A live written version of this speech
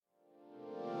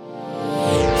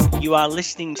You are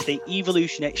listening to the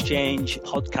Evolution Exchange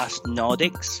podcast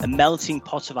Nordics, a melting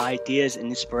pot of ideas and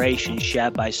inspiration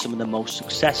shared by some of the most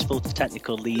successful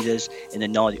technical leaders in the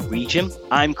Nordic region.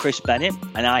 I'm Chris Bennett,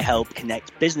 and I help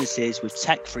connect businesses with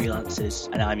tech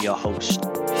freelancers, and I'm your host.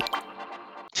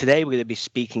 Today, we're going to be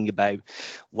speaking about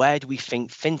where do we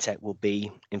think fintech will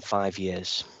be in 5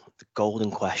 years? The golden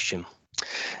question.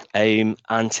 And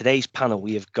today's panel,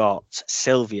 we have got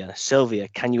Silvia. Silvia,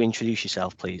 can you introduce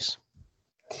yourself, please?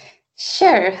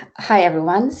 Sure. Hi,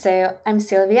 everyone. So I'm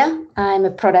Silvia. I'm a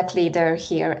product leader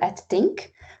here at Tink,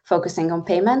 focusing on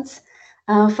payments.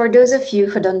 For those of you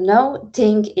who don't know,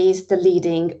 Tink is the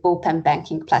leading open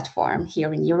banking platform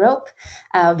here in Europe.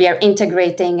 We are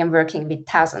integrating and working with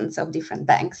thousands of different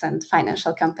banks and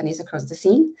financial companies across the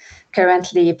scene,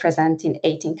 currently present in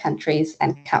 18 countries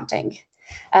and counting.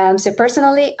 So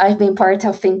personally, I've been part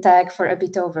of fintech for a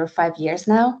bit over 5 years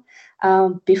now.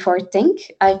 Before Tink,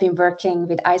 I've been working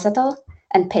with Izettle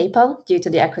and PayPal due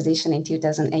to the acquisition in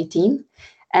 2018.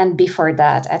 And before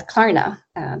that at Klarna,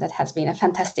 that has been a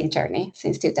fantastic journey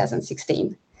since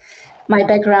 2016. My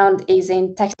background is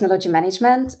in technology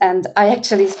management, and I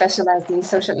actually specialized in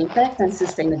social impact and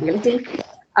sustainability.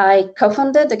 I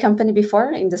co-founded a company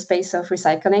before in the space of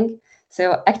recycling.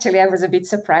 So actually, I was a bit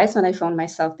surprised when I found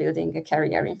myself building a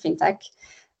career in fintech.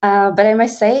 But I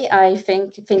must say, I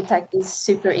think fintech is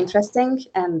super interesting,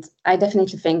 and I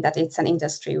definitely think that it's an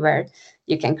industry where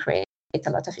you can create a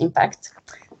lot of impact.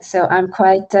 So I'm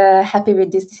quite happy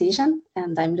with this decision,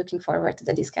 and I'm looking forward to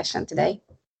the discussion today.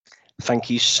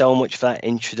 Thank you so much for that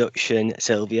introduction,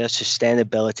 Silvia.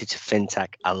 Sustainability to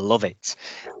fintech. I love it.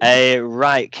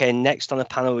 Right, okay, next on the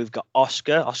panel, we've got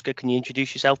Oscar. Oscar, can you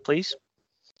introduce yourself, please?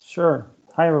 Sure.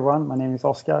 Hi, everyone. My name is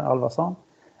Oscar Alvarsson.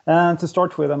 And to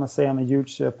start with, I must say I'm a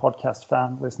huge podcast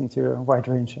fan, listening to a wide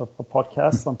range of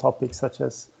podcasts on topics such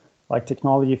as like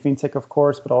technology, fintech, of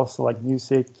course, but also like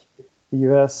music, the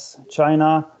US,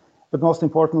 China, but most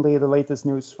importantly, the latest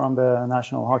news from the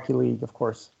National Hockey League, of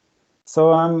course. So,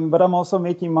 but I'm also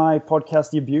making my podcast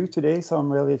debut today, so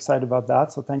I'm really excited about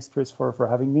that. So thanks, Chris, for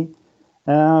having me.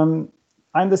 I'm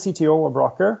the CTO of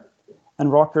Rocker,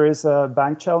 and Rocker is a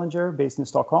bank challenger based in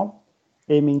Stockholm,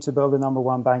 aiming to build the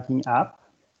 #1 banking app.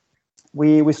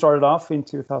 We started off in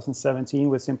 2017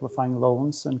 with simplifying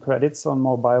loans and credits on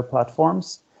mobile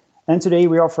platforms. And today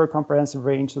we offer a comprehensive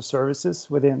range of services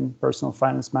within personal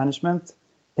finance management,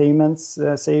 payments,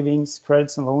 savings,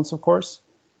 credits, and loans, of course.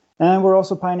 And we're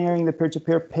also pioneering the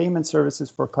peer-to-peer payment services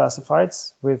for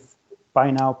classifieds with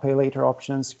buy now, pay later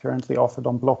options currently offered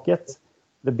on Blocket,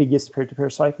 the biggest peer-to-peer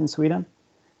site in Sweden.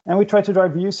 And we try to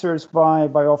drive users by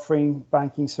offering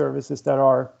banking services that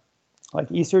are like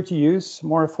easier to use,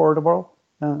 more affordable,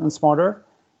 and smarter,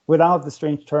 without the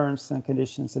strange terms and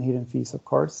conditions and hidden fees, of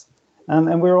course.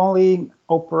 And we're only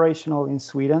operational in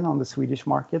Sweden on the Swedish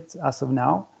market as of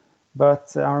now.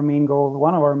 But our main goal,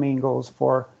 one of our main goals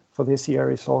for this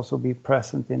year is also be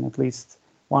present in at least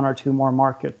 1 or 2 more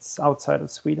markets outside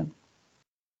of Sweden.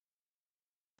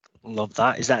 Love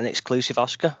that. Is that an exclusive,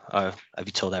 Oscar? Or have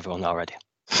you told everyone already?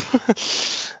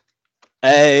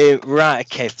 Right,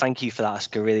 okay, thank you for that,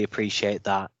 Oscar. Really appreciate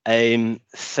that.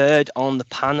 Third on the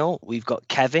panel, we've got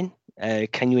Kevin.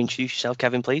 Can you introduce yourself,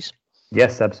 Kevin, please?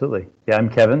 Yes, absolutely. Yeah, I'm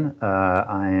Kevin.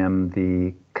 I am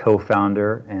the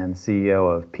co-founder and CEO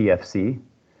of PFC.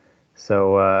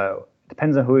 So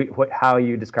depends on how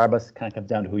you describe us. Kind of comes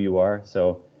down to who you are.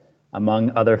 So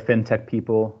among other fintech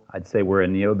people, I'd say we're a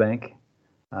neobank.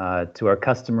 To our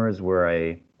customers, we're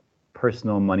a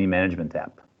personal money management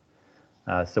app.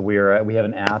 So we have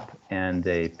an app and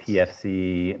a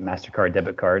PFC MasterCard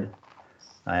debit card,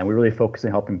 and we really focus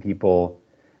on helping people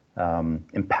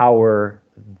empower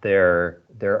their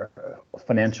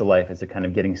financial life as they're kind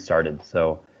of getting started.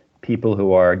 So people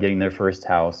who are getting their first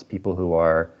house, people who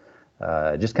are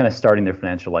just kind of starting their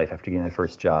financial life after getting their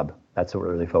first job. That's what we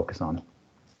really focus on.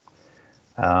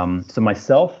 So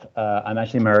myself, I'm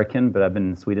actually American, but I've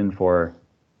been in Sweden for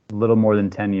a little more than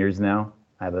 10 years now.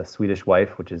 I have a Swedish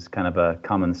wife, which is kind of a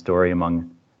common story among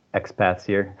expats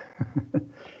here.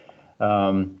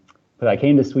 But I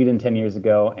came to Sweden 10 years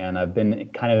ago, and I've been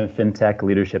kind of in fintech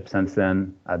leadership since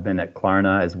then. I've been at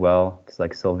Klarna as well, just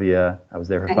like Silvia. I was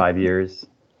there for 5 years.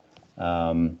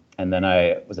 And then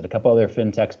I was at a couple other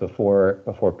fintechs before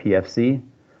PFC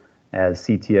as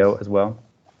CTO as well.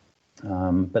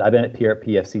 But I've been here at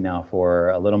PFC now for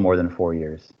a little more than 4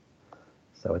 years.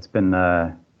 So it's been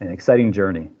an exciting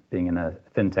journey being in a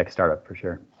fintech startup for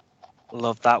sure.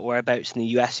 Love that. Whereabouts in the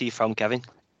US are you from, Kevin?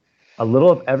 A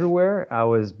little of everywhere. I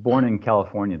was born in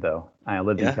California, though. I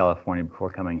lived in California before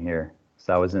coming here.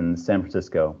 So I was in San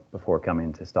Francisco before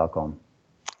coming to Stockholm.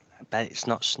 I bet it's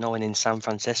not snowing in San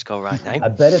Francisco right now. I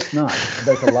bet it's not. I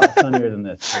bet it's a lot sunnier than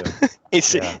this too.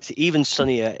 It's even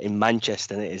sunnier in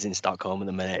Manchester than it is in Stockholm at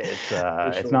the minute.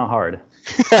 It's not hard.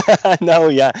 No,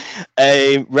 yeah.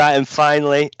 Right, and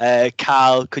finally,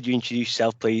 Carl, could you introduce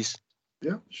yourself, please?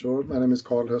 Yeah, sure. My name is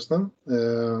Carl Hössner.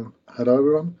 Hello,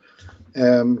 everyone.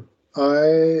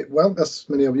 As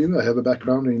many of you, I have a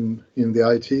background in the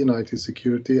IT and IT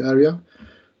security area.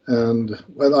 And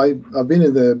I've been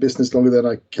in the business longer than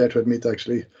I care to admit,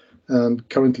 actually. And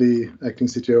currently acting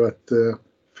CTO at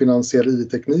Finansiell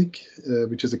ID-Teknik,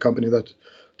 which is a company that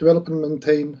develop and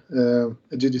maintain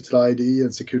a digital ID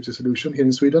and security solution here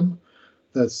in Sweden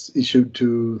that's issued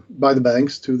by the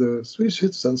banks to the Swedish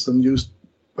citizens and used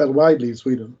widely in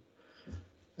Sweden.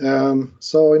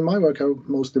 So in my work, I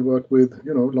mostly work with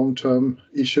long-term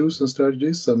issues and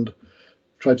strategies and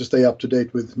try to stay up to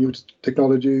date with new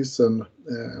technologies. And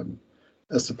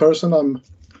as a person, I'm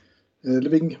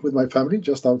living with my family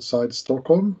just outside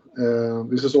Stockholm.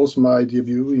 This is also my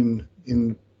debut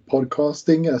in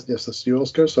podcasting, as you,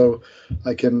 Oscar. So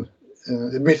I can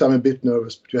admit I'm a bit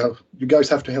nervous, but you guys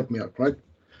have to help me out, right?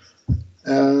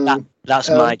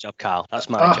 That's my job, Carl. That's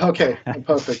my job. Okay,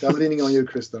 perfect. I'm leaning on you,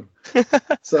 Kristen.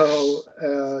 So,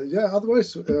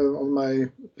 otherwise, on my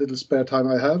little spare time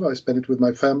I have, I spend it with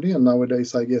my family. And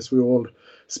nowadays, I guess we all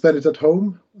spend it at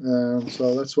home.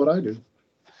 So that's what I do.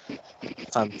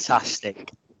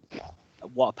 Fantastic.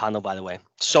 What a panel, by the way.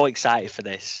 So excited for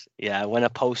this. Yeah, when I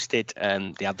posted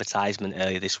the advertisement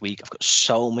earlier this week, I've got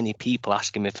so many people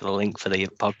asking me for the link for the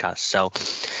podcast. So,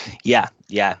 yeah,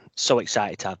 so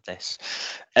excited to have this.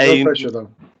 No pressure, though.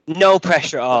 No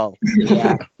pressure at all.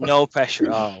 Yeah, no pressure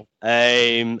at all.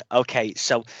 Okay,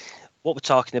 so what we're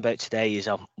talking about today is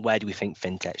where do we think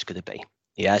fintech's going to be?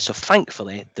 Yeah, so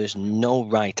thankfully, there's no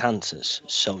right answers.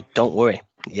 So don't worry.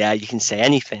 Yeah, you can say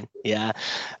anything. Yeah.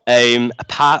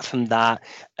 Apart from that,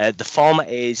 the format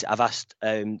is I've asked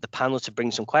the panel to bring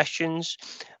some questions.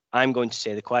 I'm going to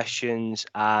say the questions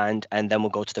and then we'll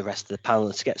go to the rest of the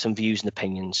panel to get some views and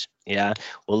opinions. Yeah.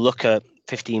 We'll look at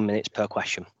 15 minutes per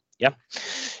question. Yeah.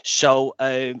 So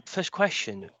first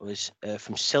question was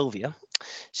from Silvia.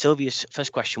 Silvia's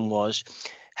first question was,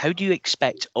 how do you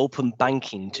expect open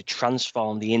banking to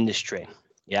transform the industry,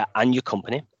 and your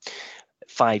company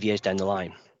 5 years down the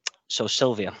line? So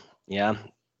Silvia,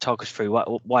 talk us through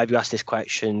why have you asked this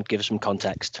question? Give us some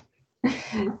context.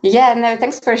 Yeah, no,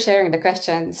 thanks for sharing the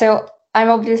question. So I'm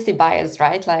obviously biased,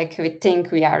 right? Like we think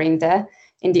we are in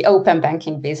the open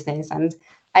banking business, and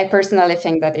I personally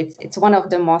think that it's one of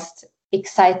the most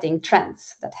exciting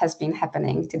trends that has been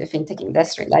happening to the fintech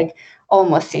industry, like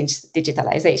almost since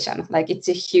digitalization. Like it's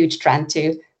a huge trend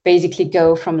to basically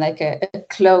go from like a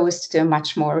closed to a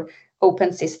much more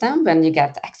open system when you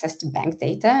get access to bank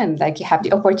data and like you have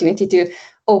the opportunity to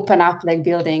open up like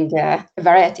building a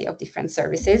variety of different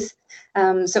services.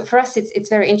 So for us, it's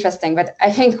very interesting, but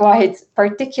I think why it's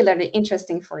particularly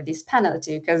interesting for this panel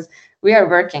too, because we are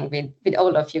working with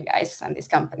all of you guys on this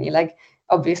company. Like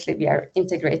obviously we are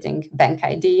integrating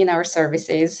BankID in our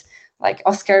services. Like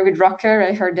Oscar with Rocker,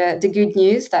 I heard the good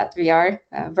news that we are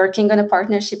working on a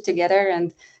partnership together,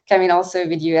 and Kevin also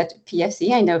with you at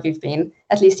PFC. I know we've been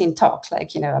at least in talks,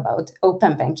 like, about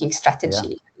open banking strategy.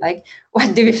 Yeah. Like,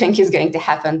 what do you think is going to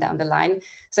happen down the line?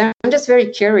 So I'm just very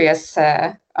curious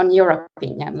on your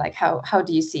opinion. Like, how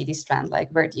do you see this trend? Like,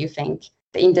 where do you think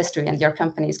the industry and your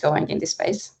company is going in this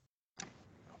space?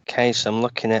 Okay, so I'm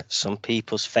looking at some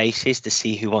people's faces to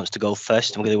see who wants to go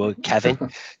first. I'm going to go with Kevin.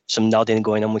 Some nodding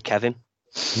going on with Kevin.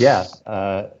 Yeah,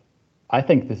 I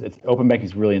think open banking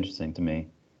is really interesting to me.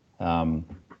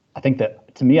 I think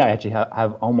that, to me, I actually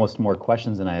have almost more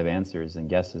questions than I have answers and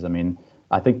guesses. I mean,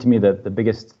 I think to me that the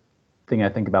biggest thing I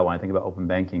think about when I think about open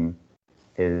banking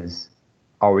is,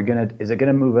 is it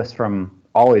gonna move us from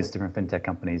all these different fintech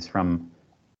companies from,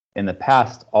 in the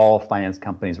past, all finance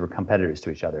companies were competitors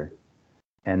to each other.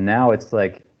 And now it's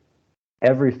like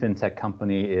every fintech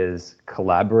company is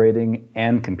collaborating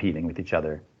and competing with each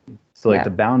other. So like the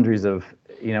boundaries of,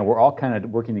 we're all kind of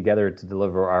working together to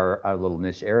deliver our little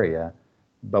niche area,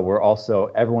 but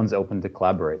everyone's open to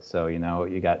collaborate. So,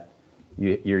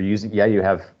 you're using, you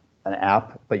have an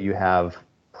app, but you have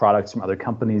products from other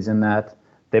companies in that.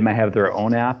 They might have their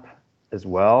own app as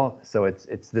well. So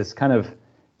it's this kind of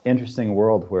interesting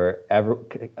world where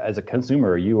as a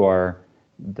consumer,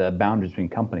 the boundaries between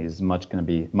companies is going to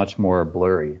be much more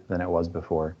blurry than it was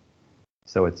before.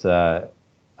 So it's, I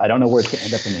don't know where it's going to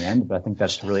end up in the end, but I think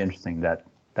that's really interesting,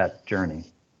 that journey.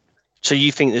 So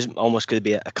you think there's almost going to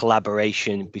be a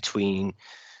collaboration between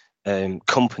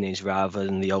companies rather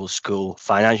than the old school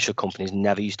financial companies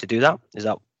never used to do that? Is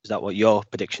that Is that what your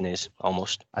prediction is,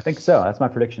 almost? I think so. That's my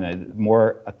prediction.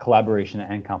 More a collaboration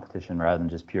and competition rather than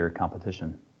just pure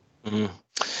competition.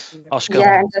 Oscar?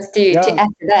 Yeah, and just to add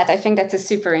to that, I think that's a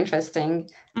super interesting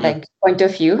point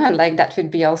of view, and that would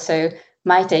be also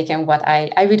my take on what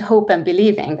I would hope and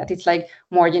believe in, that it's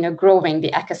more growing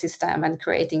the ecosystem and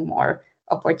creating more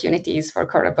opportunities for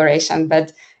collaboration.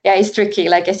 But yeah, it's tricky.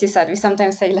 Like as you said, we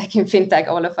sometimes say in Fintech,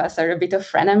 all of us are a bit of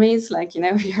frenemies.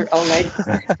 We're all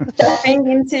jumping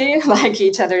into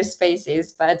each other's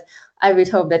spaces. But I would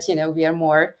hope that we are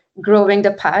more growing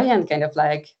the pie and kind of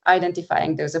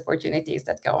identifying those opportunities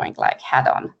that going head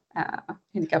on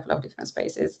in a couple of different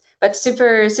spaces. But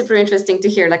super, super interesting to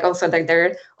hear also that there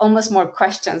are almost more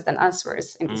questions than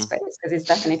answers in this space, because it's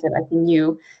definitely a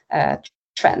new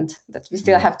trend that we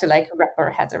still have to wrap our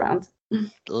heads around.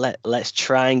 Let's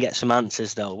try and get some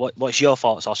answers though. What's your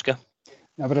thoughts, Oscar?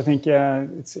 Yeah, but I think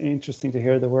it's interesting to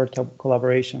hear the word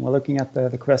collaboration. We're looking at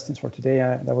the questions for today.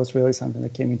 That was really something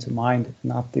that came into mind,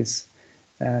 not these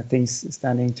things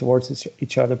standing towards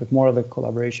each other, but more of the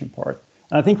collaboration part.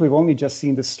 And I think we've only just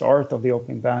seen the start of the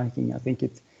open banking. I think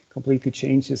it completely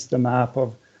changes the map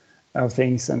of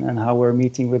things and how we're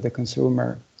meeting with the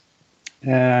consumer.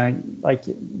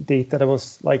 Data that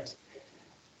was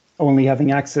only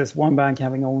having access, one bank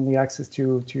having only access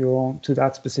to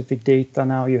that specific data.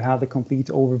 Now you have the complete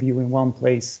overview in one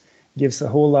place. Gives a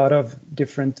whole lot of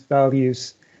different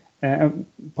values,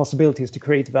 possibilities to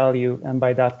create value, and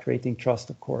by that creating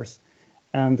trust, of course.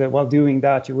 And while doing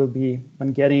that, you will be,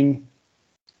 when getting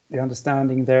the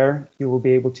understanding there, you will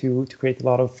be able to create a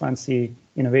lot of fancy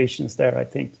innovations there. I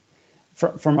think,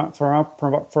 from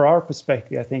our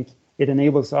perspective, I think it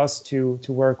enables us to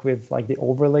work with the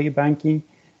overlay banking,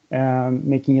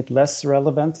 making it less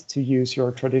relevant to use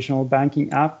your traditional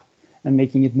banking app and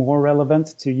making it more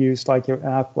relevant to use your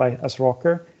app as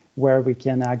Rocker, where we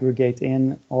can aggregate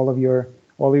in all of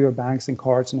your banks and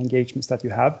cards and engagements that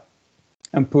you have,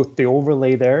 and put the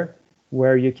overlay there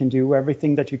where you can do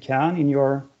everything that you can in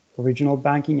your original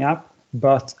banking app,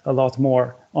 but a lot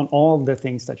more on all the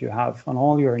things that you have, on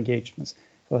all your engagements.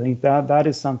 So I think that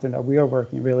is something that we are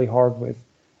working really hard with.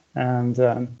 And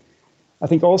I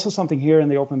think also something here in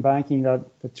the open banking that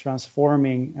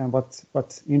transforming, and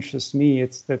what interests me,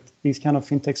 it's that these kind of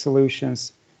fintech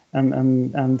solutions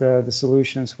and the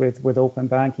solutions with open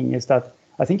banking is that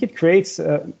I think it creates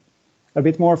a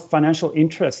bit more financial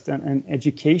interest and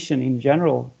education in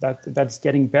general that's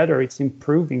getting better. It's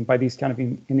improving by these kind of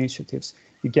initiatives.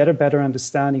 You get a better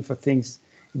understanding for things,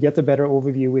 you get a better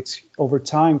overview, which over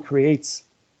time creates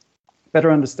better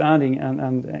understanding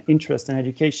and interest in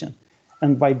education.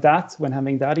 And by that, when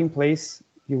having that in place,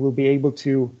 you will be able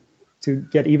to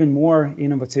get even more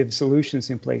innovative solutions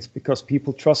in place, because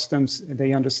people trust them,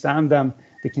 they understand them,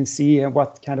 they can see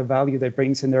what kind of value they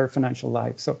brings in their financial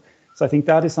life. So I think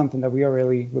that is something that we are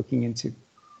really looking into.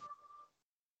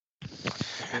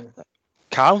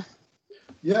 Carl?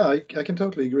 Yeah, I can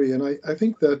totally agree. And I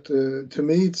think that to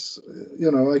me, it's,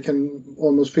 I can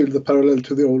almost feel the parallel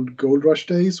to the old gold rush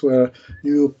days, where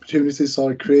new opportunities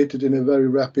are created in a very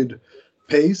rapid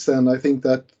pace. And I think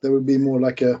that there will be more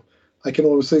I can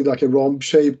always say a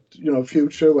romb-shaped,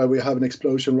 future, where we have an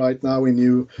explosion right now in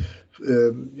new,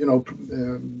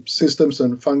 systems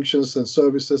and functions and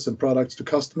services and products to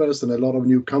customers, and a lot of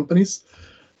new companies.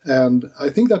 And I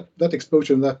think that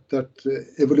explosion, that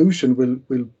evolution will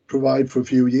provide for a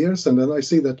few years. And then I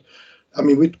see that,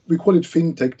 we call it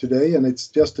fintech today, and it's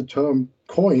just a term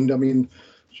coined.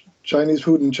 Chinese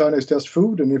food in China is just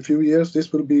food, and in a few years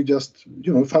this will be just,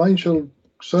 financial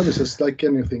services like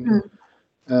anything.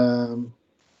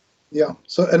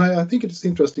 So, and I think it's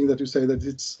interesting that you say that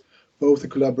it's both a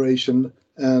collaboration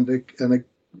and a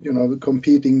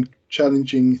competing,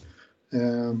 challenging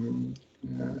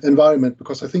environment,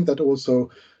 because I think that also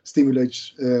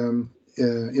stimulates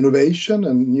innovation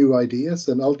and new ideas,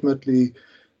 and ultimately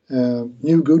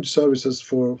new good services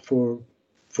for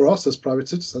us as private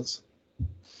citizens.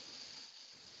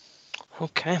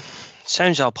 Okay,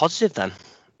 sounds all positive then.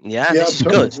 Yeah, this is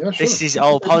totally. good. Yeah, sure. This is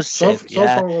all positive. So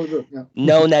far, all good. Yeah.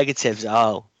 No negatives at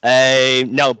all.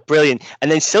 No, brilliant.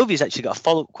 And then Sylvia's actually got a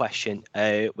follow-up question,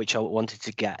 which I wanted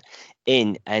to get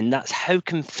in, and that's, how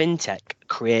can fintech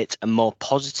create a more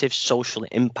positive social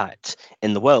impact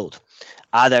in the world?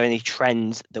 Are there any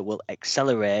trends that will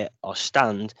accelerate or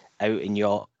stand out in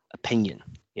your opinion?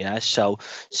 Yeah. So,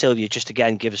 Silvia, just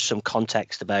again, give us some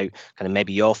context about kind of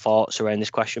maybe your thoughts around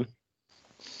this question.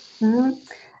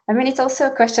 It's also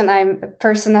a question I'm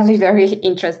personally very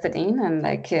interested in,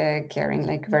 and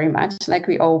caring very much.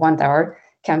 We all want our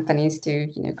companies to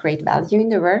create value in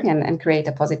the world and create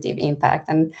a positive impact.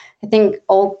 And I think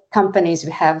all companies,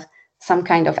 we have some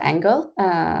kind of angle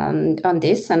on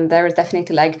this, and there is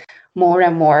definitely like more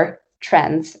and more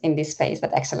trends in this space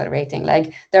that accelerating.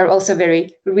 Like there are also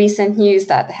very recent news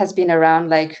that has been around,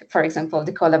 like for example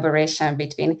the collaboration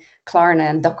between Klarna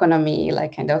and Doconomy,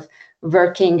 like kind of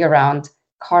working around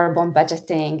carbon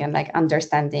budgeting and like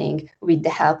understanding with the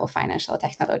help of financial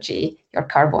technology your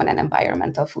carbon and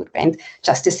environmental footprint,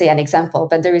 just to say an example.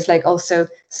 But there is like also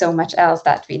so much else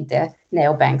that with the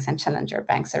neobanks and challenger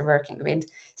banks are working with.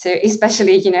 So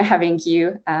especially, you know, having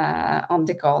you on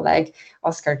the call, like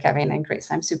Oscar, Kevin, and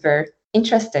Chris, I'm super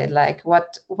interested, like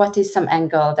what is some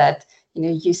angle that, you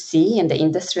know, you see in the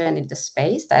industry and in the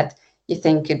space that you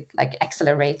think could like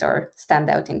accelerate or stand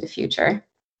out in the future?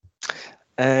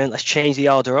 Let's change the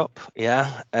order up.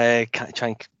 Yeah, try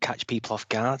and catch people off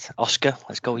guard. Oscar,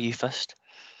 let's go with you first.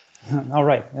 All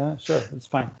right, sure, it's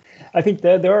fine. I think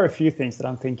there are a few things that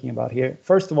I'm thinking about here.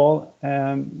 First of all,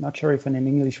 not sure if an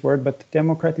English word, but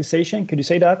democratization, could you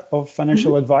say that, of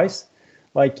financial advice?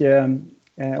 Like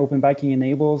open banking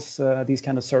enables these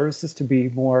kind of services to be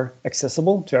more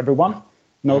accessible to everyone,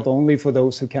 not only for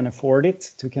those who can afford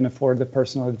it, who can afford the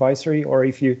personal advisory, or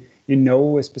if you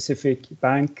know a specific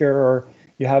banker or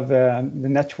you have the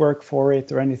network for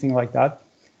it or anything like that.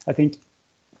 I think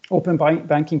open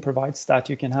banking provides that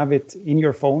you can have it in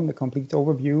your phone, the complete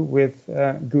overview with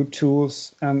good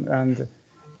tools and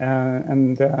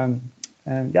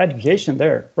education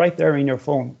there, right there in your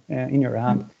phone, in your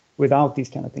hand, without these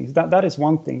kind of things. That is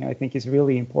one thing I think is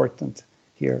really important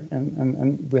here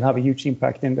and will have a huge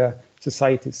impact in the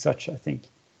society as such, I think.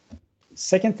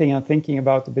 Second thing I'm thinking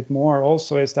about a bit more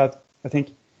also is that I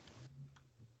think,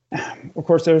 of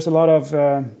course, there's a lot of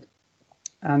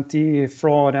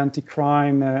anti-fraud,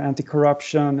 anti-crime,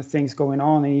 anti-corruption things going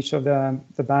on in each of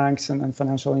the banks and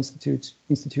financial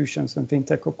institutions and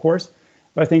fintech, of course.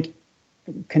 But I think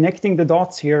connecting the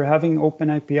dots here, having open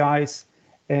APIs,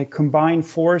 combine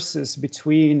forces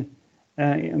between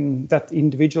that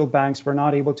individual banks were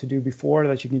not able to do before,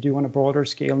 that you can do on a broader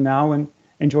scale now, and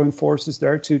join forces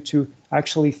there to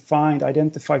actually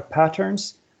identify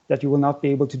patterns that you will not be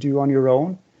able to do on your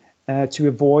own, to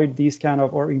avoid these kind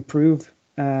of, or improve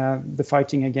the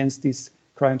fighting against these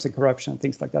crimes and corruption,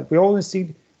 things like that.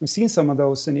 We've seen some of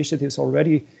those initiatives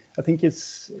already. I think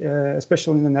it's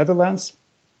especially in the Netherlands,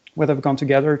 where they've gone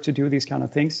together to do these kind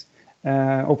of things,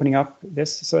 opening up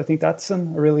this. So I think that's a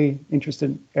really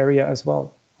interesting area as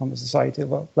well on the society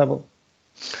level.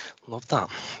 Love that.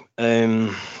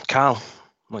 Carl,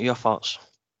 what are your thoughts?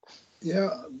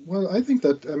 Yeah, well, I think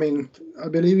that, I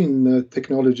believe in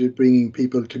technology bringing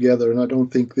people together, and I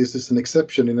don't think this is an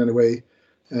exception in any way.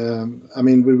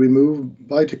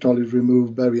 By technology,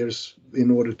 remove barriers in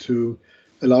order to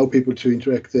allow people to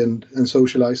interact and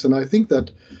socialize. And I think that,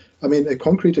 a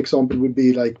concrete example would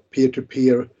be like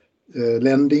peer-to-peer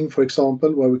lending, for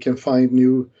example, where we can find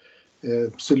new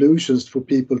solutions for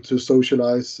people to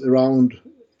socialize around,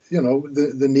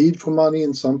 the need for money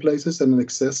in some places and an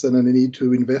excess and a need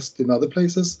to invest in other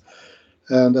places.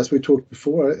 And as we talked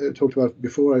about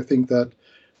before, I think that,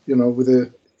 with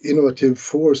the innovative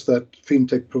force that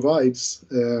fintech provides,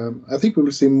 I think we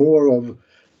will see more of,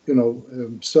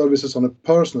 services on a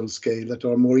personal scale that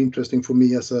are more interesting for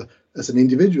me as an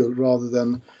individual, rather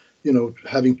than,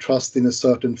 having trust in a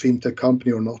certain fintech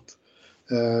company or not.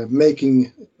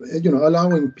 Allowing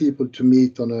people to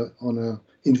meet on a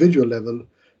individual level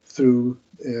through,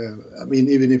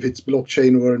 even if it's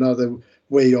blockchain or another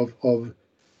way of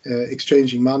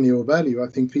exchanging money or value, I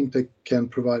think fintech can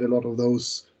provide a lot of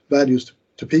those values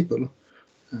to people,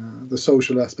 the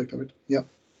social aspect of it. Yeah.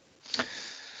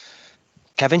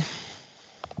 Kevin?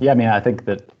 Yeah, I think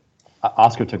that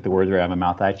Oscar took the words right out of my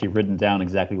mouth. I actually written down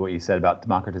exactly what you said about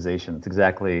democratization. It's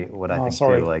exactly what I think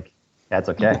too. Like, that's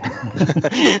okay.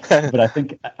 But I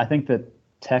think that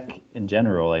tech in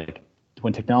general, like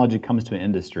when technology comes to an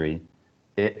industry,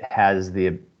 it has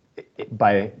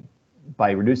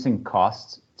by reducing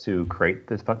costs to create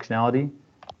this functionality,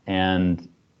 and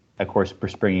of course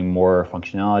bringing more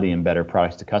functionality and better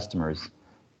products to customers.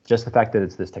 Just the fact that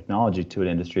it's this technology to an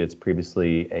industry that's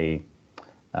previously a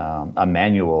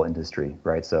manual industry,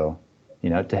 right? So,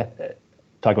 to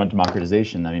talk about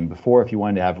democratization, before, if you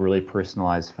wanted to have really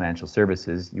personalized financial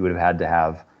services, you would have had to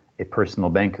have a personal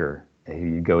banker who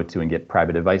you go to and get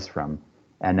private advice from.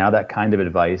 And now that kind of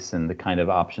advice and the kind of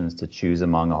options to choose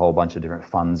among a whole bunch of different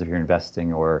funds if you're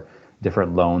investing, or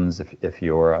different loans if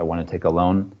you're want to take a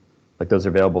loan, like those are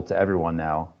available to everyone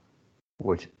now,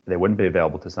 which they wouldn't be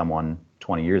available to someone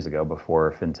 20 years ago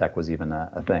before fintech was even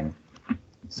a thing.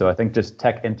 So I think just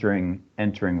tech entering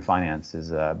finance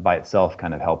is by itself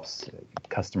kind of helps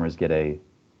customers get a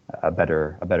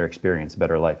better experience, a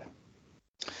better life.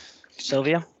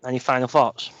 Silvia, any final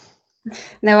thoughts?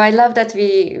 No, I love that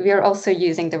we are also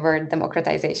using the word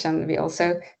democratization. We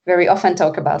also very often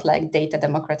talk about like data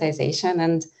democratization,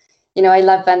 and I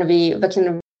love when we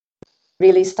can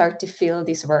really start to fill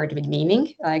this word with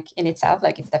meaning, like in itself,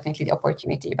 like it's definitely the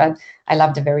opportunity. But I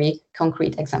love the very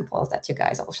concrete examples that you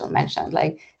guys also mentioned,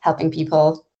 like helping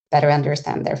people better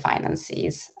understand their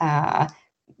finances, the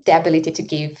ability to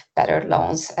give better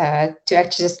loans, to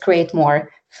actually just create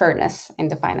more fairness in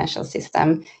the financial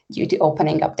system due to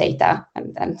opening up data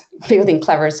and building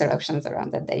clever solutions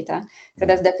around that data. So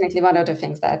that's definitely one of the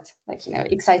things that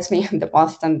excites me the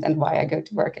most and why I go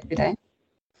to work every day.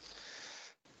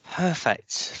 Perfect.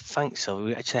 Thanks. So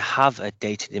we actually have a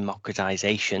data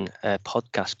democratization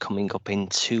podcast coming up in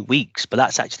 2 weeks, but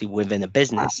that's actually within a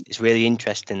business. It's really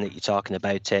interesting that you're talking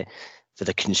about it for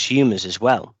the consumers as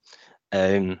well.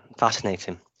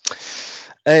 Fascinating.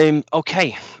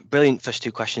 Okay, brilliant first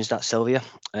 2 questions, that's Silvia.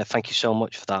 Thank you so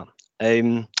much for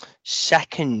that.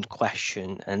 Second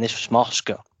question, and this was from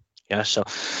Oscar. Yeah, so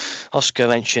Oscar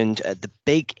mentioned the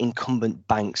big incumbent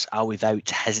banks are without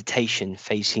hesitation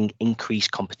facing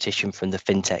increased competition from the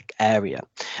fintech area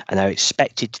and are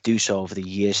expected to do so over the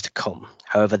years to come.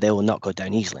 However, they will not go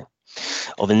down easily.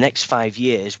 Over the next 5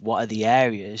 years, what are the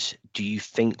areas do you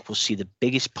think will see the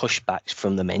biggest pushbacks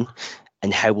from them in,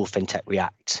 and how will fintech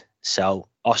react? So,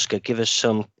 Oscar, give us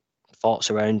some thoughts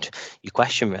around your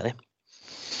question, really.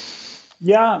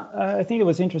 Yeah, I think it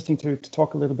was interesting to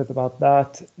talk a little bit about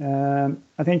that.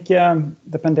 I think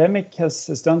the pandemic has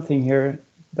done things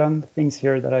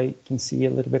here that I can see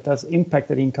a little bit has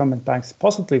impacted incumbent banks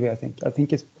positively. I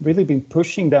think it's really been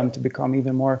pushing them to become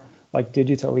even more like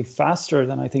digitally faster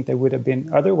than I think they would have been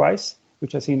otherwise,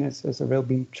 which I've seen as a real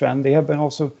big trend. They have been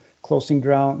also closing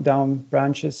down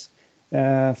branches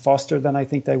faster than I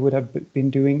think they would have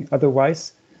been doing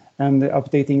otherwise, and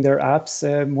updating their apps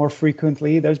more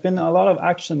frequently. There's been a lot of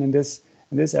action in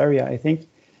this area, I think.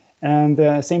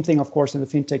 And same thing, of course, in the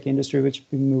fintech industry, which has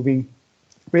been moving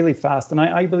really fast. And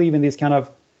I believe in this kind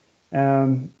of,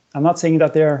 I'm not saying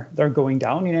that they're going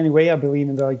down in any way. I believe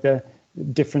in the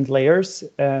different layers,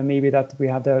 maybe that we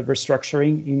have the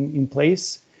restructuring in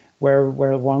place, where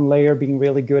one layer being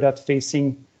really good at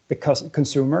facing the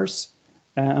consumers,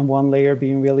 and one layer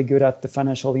being really good at the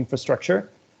financial infrastructure.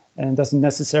 And doesn't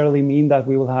necessarily mean that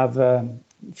we will have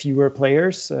fewer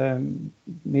players,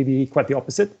 maybe quite the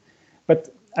opposite. But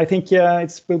I think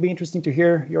it will be interesting to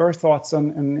hear your thoughts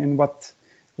on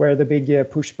where the big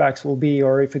pushbacks will be,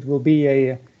 or if it will be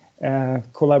a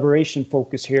collaboration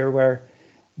focus here, where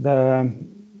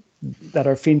that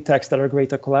are fintechs that are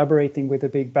great at collaborating with the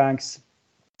big banks,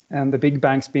 and the big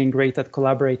banks being great at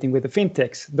collaborating with the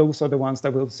fintechs. Those are the ones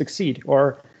that will succeed.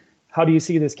 Or how do you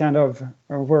see this kind of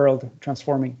world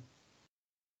transforming?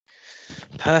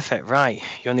 Perfect. Right.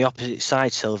 You're on the opposite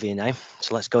side, Silvia, now.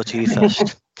 So let's go to you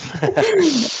first.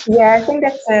 Yeah, I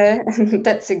think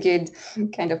that's a good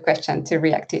kind of question to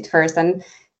react to it first. And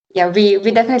yeah, we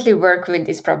definitely work with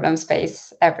this problem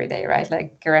space every day, right?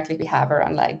 Like currently we have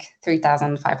around like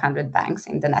 3,500 banks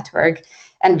in the network,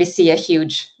 and we see a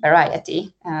huge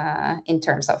variety in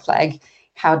terms of like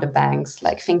how the banks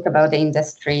like think about the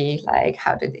industry, like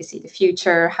how do they see the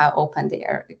future, how open they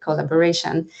are to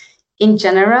collaboration. In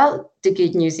general, the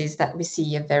good news is that we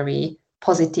see a very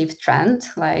positive trend.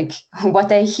 Like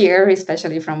what I hear,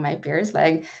 especially from my peers,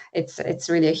 like it's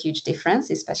really a huge difference,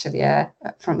 especially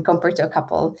from compared to a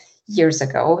couple years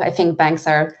ago. I think banks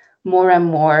are more and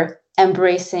more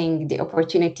embracing the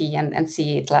opportunity and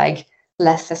see it like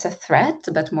less as a threat,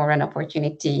 but more an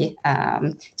opportunity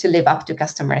to live up to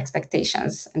customer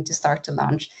expectations and to start to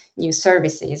launch new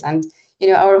services. And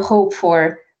our hope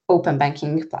for open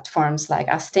banking platforms like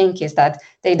us, Tink, is that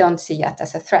they don't see us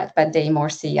as a threat, but they more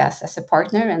see us as a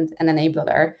partner and an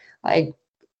enabler, like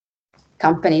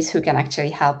companies who can actually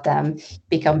help them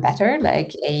become better,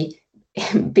 like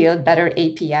build better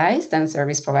APIs than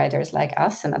service providers like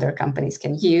us and other companies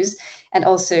can use, and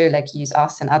also like use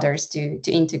us and others to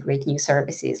integrate new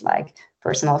services like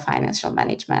personal financial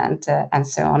management and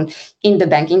so on in the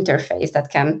bank interface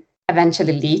that can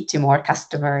eventually lead to more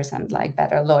customers and like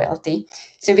better loyalty.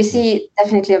 So we see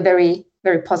definitely a very,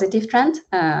 very positive trend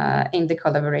in the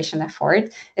collaboration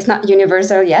effort. It's not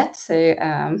universal yet, so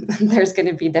there's going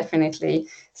to be definitely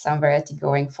some variety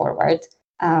going forward.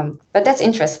 But that's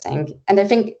interesting. And I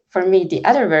think for me, the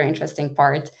other very interesting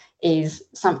part is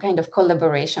some kind of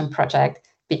collaboration project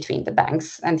between the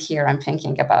banks. And here I'm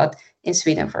thinking about in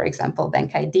Sweden, for example,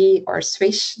 BankID or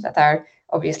Swish, that are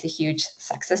obviously huge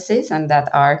successes and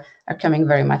that are coming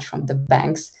very much from the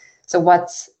banks. So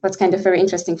what's kind of very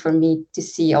interesting for me to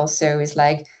see also is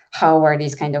like, how are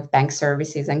these kind of bank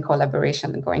services and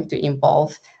collaboration going to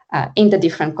evolve in the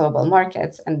different global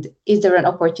markets? And is there an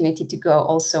opportunity to go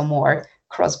also more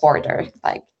cross-border?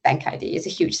 Like BankID is a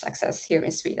huge success here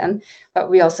in Sweden, but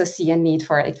we also see a need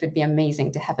for it. Would be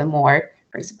amazing to have a more,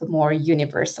 for example, more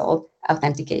universal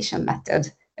authentication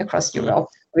method across Europe,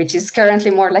 which is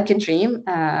currently more like a dream.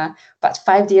 But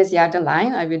 5 years down the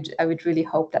line, I would really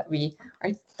hope that we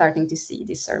are starting to see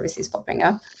these services popping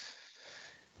up.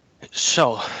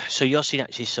 So you're seeing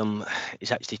actually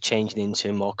it's actually changing into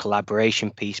a more collaboration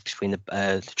piece between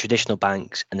the traditional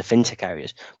banks and the fintech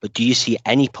areas. But do you see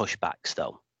any pushbacks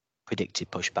though?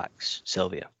 Predicted pushbacks,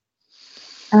 Silvia?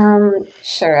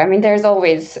 Sure. I mean, there's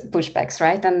always pushbacks,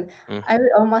 right? And I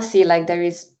would almost see like there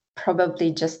is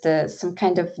probably just some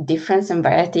kind of difference and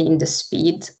variety in the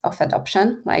speed of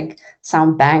adoption. Like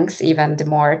some banks, even the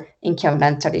more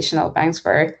incumbent traditional banks,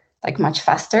 were like much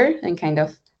faster and kind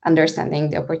of understanding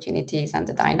the opportunities and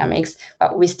the dynamics,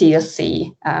 but we still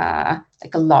see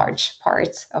like a large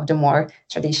part of the more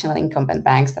traditional incumbent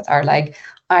banks that are like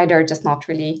either just not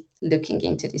really looking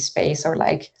into this space, or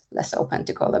like less open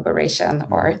to collaboration,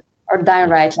 or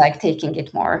downright like taking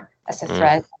it more as a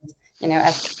threat. You know,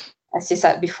 as you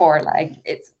said before,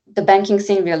 like the banking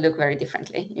scene will look very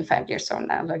differently in 5 years from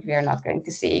now. Like we are not going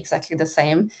to see exactly the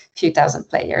same few thousand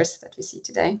players that we see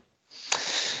today.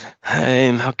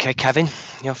 Okay, Kevin,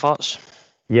 your thoughts?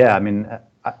 Yeah, I mean,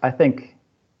 I think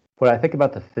what I think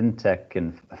about the fintech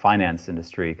and finance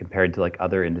industry compared to like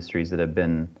other industries that have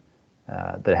been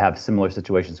that have similar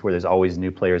situations where there's always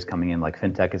new players coming in, like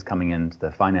fintech is coming into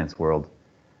the finance world.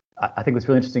 I think what's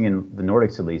really interesting in the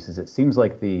Nordics, at least, is it seems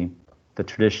like the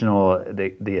traditional,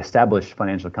 the established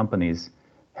financial companies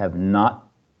have not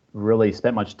really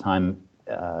spent much time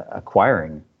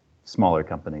acquiring smaller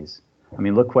companies. I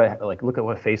mean, look at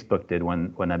what Facebook did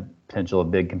when a potential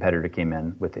big competitor came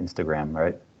in with Instagram,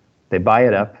 right? They buy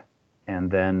it up,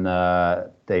 and then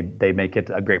they make it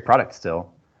a great product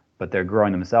still, but they're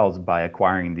growing themselves by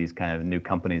acquiring these kind of new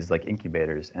companies like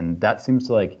incubators, and that seems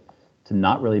to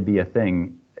not really be a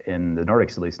thing in the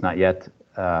Nordics, at least not yet,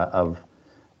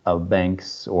 of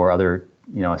banks or other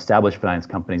established finance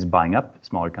companies buying up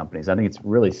smaller companies. I think it's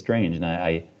really strange,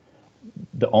 and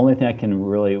the only thing I can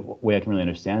really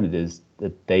understand it is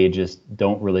that they just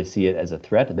don't really see it as a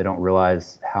threat. They don't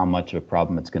realize how much of a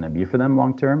problem it's going to be for them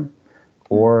long term,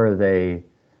 or they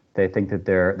think that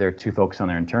they're too focused on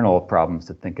their internal problems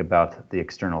to think about the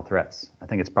external threats. I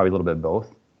think it's probably a little bit of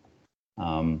both.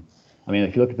 I mean,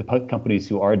 if you look at the companies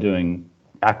who are doing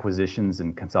acquisitions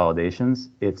and consolidations,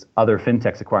 it's other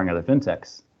fintechs acquiring other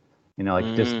fintechs.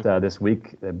 Just this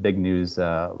week, the big news,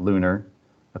 Lunar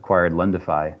acquired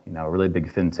Lendify, a really big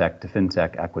fintech to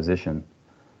fintech acquisition.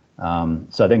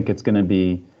 So I think there's going to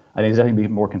be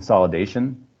more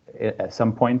consolidation at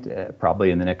some point,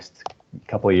 probably in the next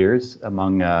couple of years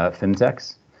among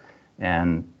fintechs.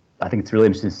 And I think it's really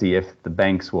interesting to see if the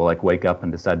banks will wake up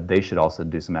and decide they should also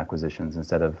do some acquisitions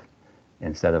instead of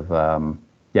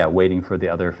waiting for the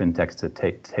other fintechs to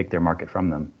take their market from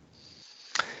them.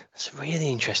 It's a really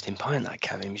interesting point, that,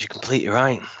 Kevin. You're completely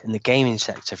right. In the gaming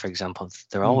sector, for example,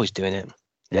 they're always doing it.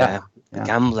 Yeah.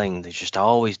 Gambling, they're just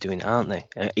always doing it, aren't they?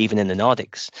 Even in the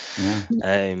Nordics.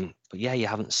 Yeah. But yeah, you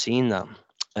haven't seen that.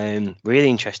 Really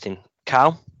interesting.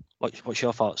 Carl, what's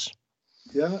your thoughts?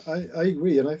 Yeah, I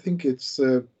agree, and I think it's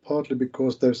partly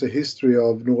because there's a history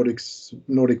of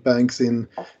Nordic banks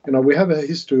we have a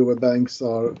history where banks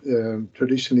are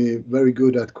traditionally very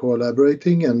good at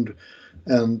collaborating and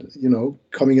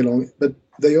coming along, but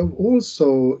they have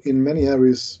also in many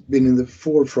areas been in the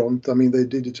forefront. I mean, they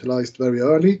digitalized very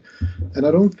early, and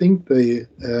I don't think they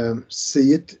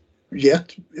see it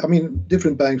yet. I mean,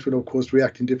 different banks will of course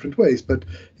react in different ways, but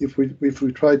if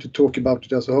we try to talk about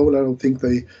it as a whole, I don't think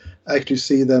they actually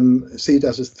see it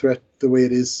as a threat the way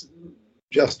it is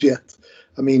just yet.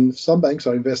 I mean, some banks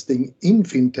are investing in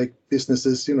fintech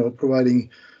businesses, providing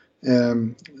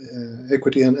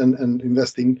equity and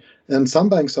investing, and some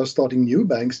banks are starting new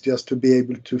banks just to be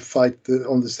able to fight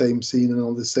on the same scene and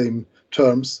on the same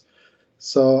terms.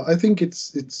 So I think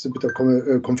it's a bit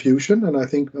of confusion, and I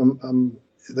think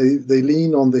they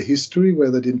lean on the history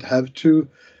where they didn't have to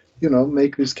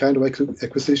make this kind of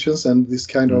acquisitions, and this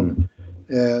kind of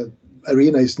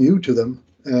arena is new to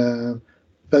them.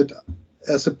 But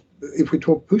if we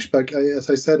talk pushback, as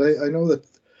I said, I know that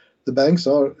the banks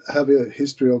have a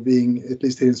history of being, at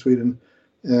least here in Sweden,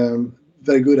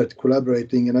 very good at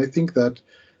collaborating, and I think that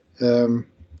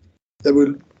there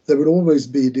will always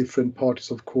be different parties,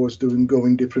 of course,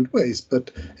 going different ways.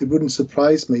 But it wouldn't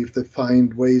surprise me if they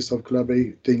find ways of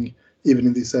collaborating even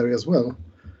in this area as well.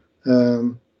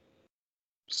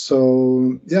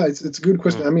 So yeah, it's a good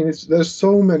question. I mean, there's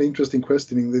so many interesting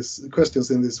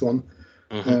questions in this one.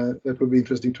 That would be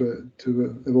interesting to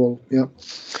evolve. Yeah.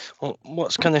 Well,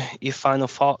 what's kind of your final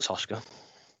thoughts, Oscar?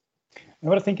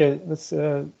 Well, I think it's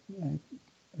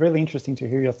really interesting to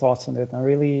hear your thoughts on it. I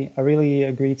really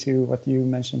agree to what you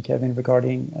mentioned, Kevin,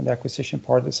 regarding the acquisition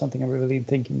part. It's something I'm really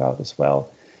thinking about as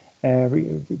well.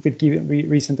 With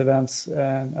recent events,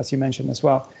 as you mentioned as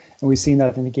well, and we've seen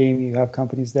that in the game. You have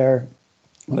companies there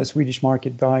on the Swedish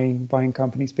market buying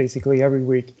companies basically every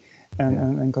week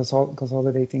and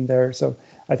consolidating there. So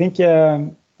I think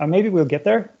maybe we'll get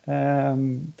there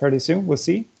fairly soon. We'll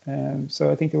see. So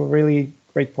I think they were really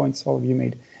great points all of you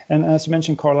made. And as you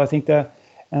mentioned, Carl, I think that,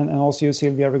 and also you,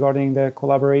 Silvia, regarding the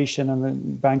collaboration and the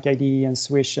BankID and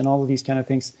Swish and all of these kind of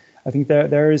things, I think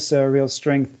there is a real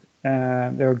strength.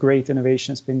 There are great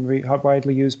innovations been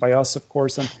widely used by us, of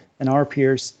course, and our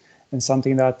peers, and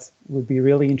something that would be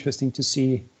really interesting to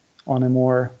see on a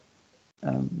more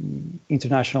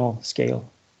international scale,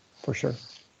 for sure.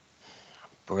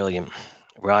 Brilliant.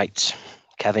 Right,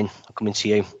 Kevin, I'm coming to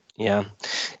you. Yeah,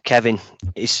 Kevin,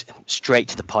 is straight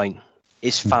to the point.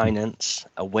 Is finance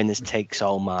a winners takes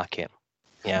all market?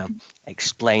 Yeah,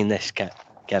 explain this,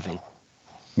 Kevin.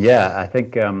 Yeah, I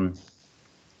think, and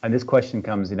this question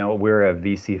comes, we're a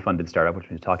VC-funded startup, which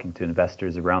means talking to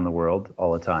investors around the world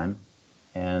all the time.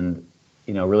 And,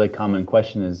 really common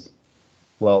question is,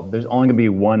 well, there's only going to be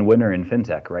one winner in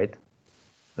fintech, right?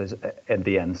 At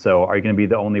the end. So are you going to be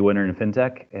the only winner in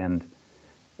fintech? And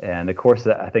of course,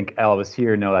 I think all of us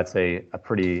here know that's a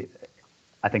pretty,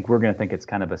 I think we're going to think it's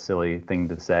kind of a silly thing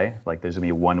to say, like there's going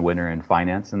to be one winner in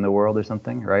finance in the world or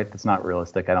something, right? It's not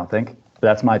realistic, I don't think. But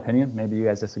that's my opinion. Maybe you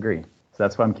guys disagree. So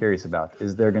that's what I'm curious about.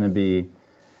 Is it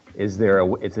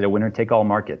a winner take all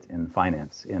market in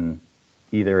finance,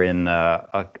 either in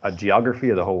a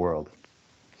geography or the whole world?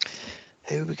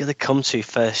 Who are we going to come to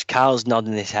first? Carl's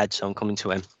nodding his head, so I'm coming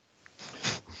to him.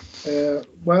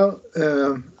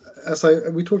 As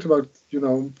we talked about,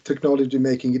 technology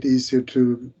making it easier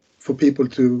for people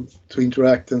to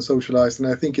interact and socialize, and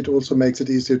I think it also makes it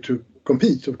easier to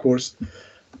compete, of course.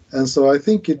 And so I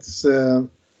think it's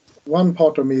one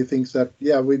part of me thinks that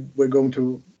we're going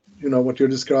to, what you're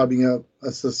describing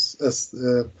as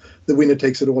the winner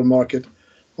takes it all market.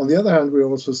 On the other hand, we're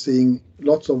also seeing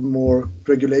lots of more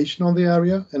regulation on the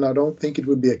area, and I don't think it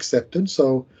would be accepted.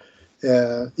 So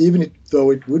even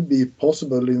though it would be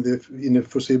possible in the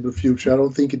foreseeable future, I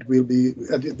don't think it will be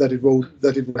that it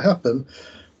will happen,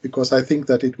 because I think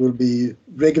that it will be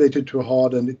regulated too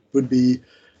hard, and it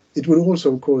would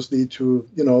also, of course, lead to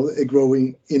a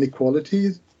growing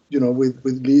inequality,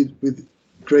 with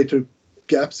greater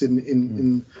gaps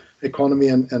in economy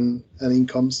and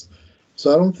incomes.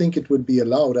 So I don't think it would be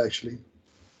allowed, actually.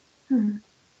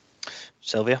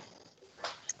 Sylvia?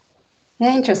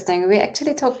 Yeah, interesting. We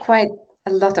actually talk quite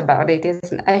a lot about it.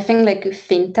 I think like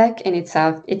fintech in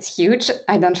itself, it's huge.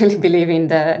 I don't really believe in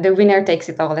the winner takes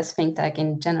it all as fintech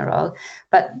in general,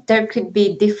 but there could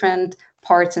be different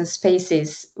parts and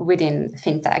spaces within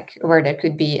fintech where there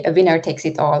could be a winner takes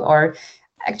it all, or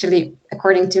actually,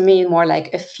 according to me, more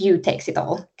like a few takes it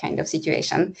all kind of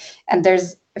situation. And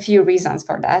there's a few reasons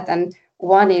for that. And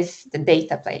one is the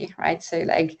data play, right? So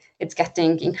like it's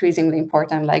getting increasingly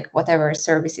important, like whatever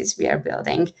services we are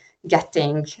building,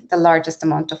 getting the largest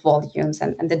amount of volumes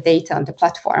and the data on the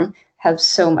platform helps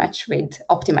so much with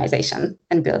optimization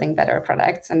and building better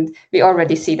products. And we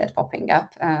already see that popping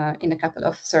up in a couple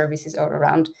of services all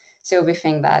around. So we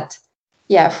think that,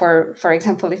 for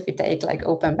example, if we take like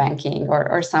open banking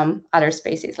or some other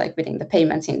spaces like within the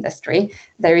payments industry,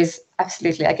 there is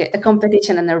absolutely like a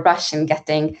competition and a rush in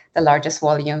getting the largest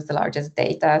volumes, the largest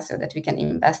data, so that we can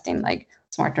invest in like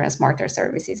smarter and smarter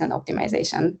services and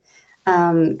optimization.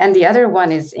 And the other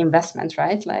one is investment,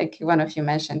 right? Like one of you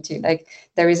mentioned too, like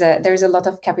there is a lot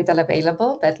of capital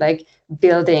available, but like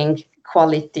building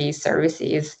quality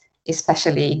services,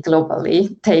 especially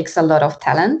globally, takes a lot of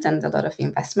talent and a lot of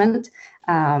investment.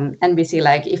 And we see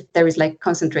like if there is like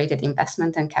concentrated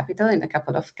investment and capital in a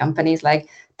couple of companies, like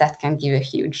that can give a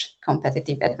huge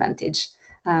competitive advantage.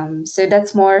 So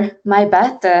that's more my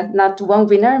bet, not one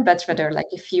winner, but rather like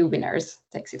a few winners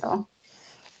takes it all.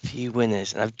 Few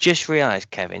winners. And I've just realised,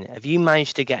 Kevin, have you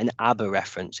managed to get an ABBA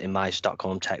reference in my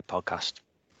Stockholm Tech podcast?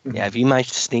 Yeah, have you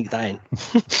managed to sneak that in?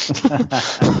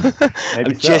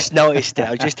 I've just noticed it.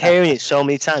 I'm just hearing it so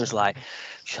many times, like,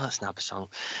 sure, that's an ABBA song.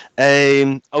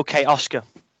 Okay, Oscar,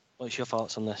 what's your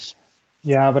thoughts on this?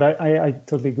 Yeah, but I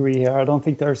totally agree here. I don't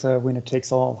think there's a winner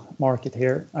takes all market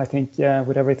here. I think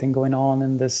with everything going on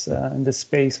in this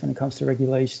space when it comes to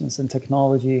regulations and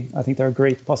technology, I think there are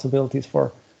great possibilities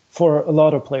for for a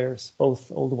lot of players,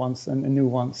 both old ones and new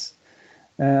ones.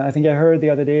 I think I heard the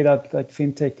other day that like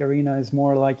fintech arena is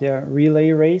more like a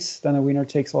relay race than a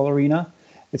winner-takes-all arena.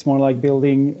 It's more like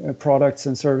building products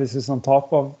and services on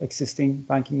top of existing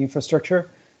banking infrastructure.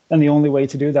 And the only way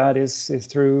to do that is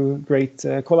through great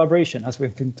collaboration, as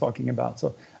we've been talking about.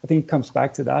 So I think it comes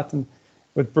back to that, and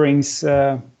it brings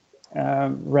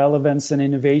relevance and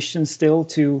innovation still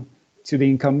to the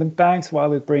incumbent banks,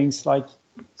 while it brings like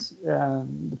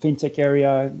the fintech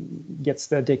area gets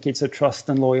the decades of trust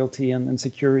and loyalty and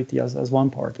security as one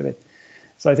part of it.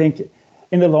 So I think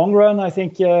in the long run, I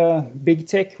think big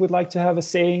tech would like to have a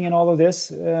saying in all of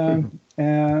this.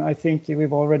 I think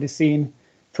we've already seen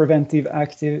preventive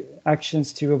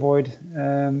actions to avoid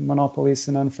monopolies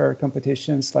and unfair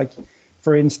competitions. Like,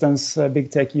 for instance,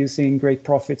 big tech using great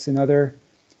profits in other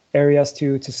areas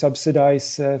to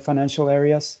subsidize financial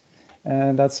areas.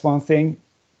 That's one thing.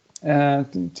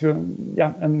 And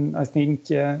I think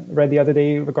read the other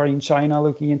day regarding China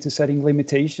looking into setting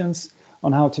limitations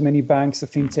on how too many banks a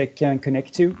fintech can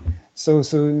connect to. So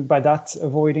by that,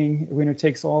 avoiding winner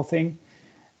takes all thing.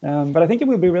 But I think it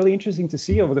will be really interesting to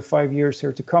see over the 5 years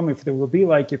here to come if there will be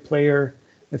like a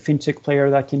fintech player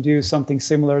that can do something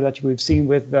similar that we've seen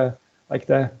with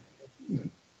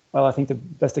I think the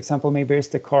best example maybe is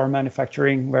the car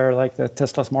manufacturing, where like the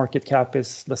Tesla's market cap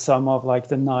is the sum of like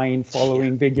the 9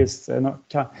 following biggest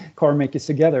car makers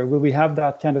together. Will we have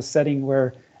that kind of setting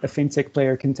where a fintech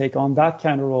player can take on that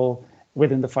kind of role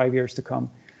within the 5 years to come?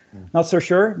 Not so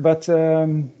sure, but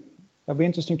that'll be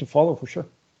interesting to follow for sure.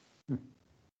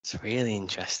 It's really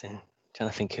interesting. I'm trying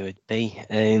to think who it would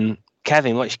be.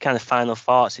 Kevin, what's your kind of final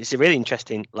thoughts? It's a really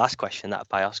interesting last question that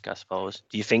by Oscar, I suppose.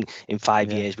 Do you think in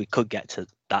 5 years we could get to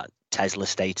that Tesla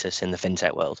status in the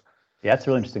fintech world? Yeah, that's a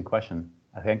really interesting question.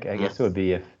 I guess it would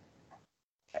be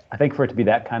I think for it to be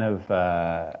that kind of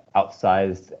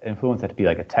outsized influence, it had to be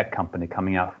like a tech company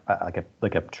coming out,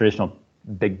 like a traditional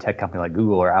big tech company like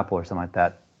Google or Apple or something like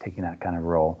that, taking that kind of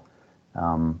role.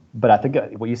 But I think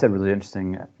what you said was really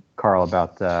interesting, Carl,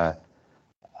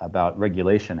 about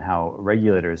regulation, how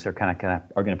regulators are kind of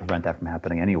are going to prevent that from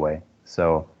happening anyway.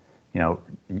 So,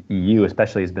 EU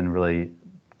especially has been really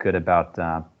good about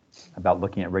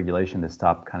looking at regulation to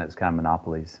stop kind of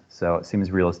monopolies. So it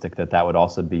seems realistic that would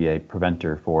also be a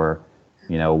preventer for,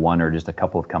 one or just a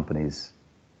couple of companies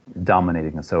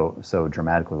dominating so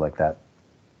dramatically like that.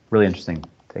 Really interesting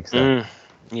takes there.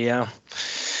 Yeah.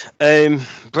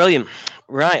 Brilliant.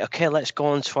 Right, okay, let's go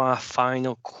on to our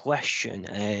final question.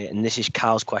 And this is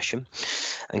Carl's question.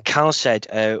 And Carl said,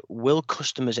 will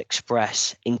customers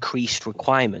express increased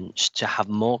requirements to have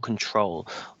more control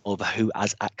over who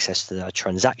has access to their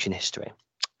transaction history?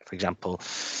 For example,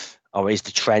 or is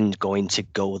the trend going to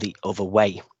go the other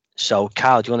way? So,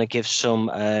 Carl, do you want to give some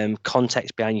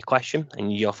context behind your question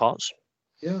and your thoughts?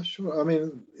 Yeah, sure. I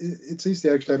mean, it's easy,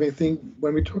 actually. I think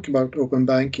when we talk about open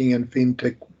banking and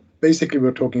fintech, basically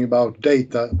we're talking about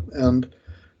data. And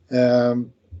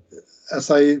as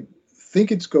I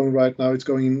think it's going right now, it's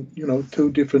going in,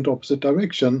 2 different opposite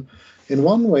direction. In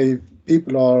one way,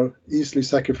 people are easily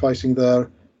sacrificing their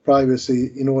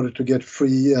privacy in order to get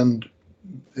free and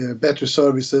better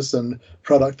services and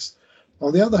products.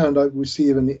 On the other hand, we see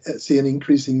an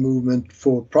increasing movement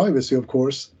for privacy, of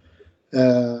course.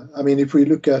 I mean, if we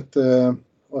look at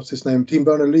what's his name, Tim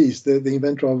Berners-Lee, the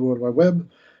inventor of World Wide Web,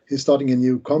 he's starting a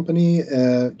new company,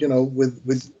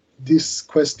 with this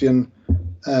question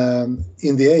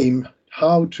in the aim,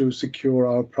 how to secure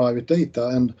our private data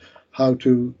and how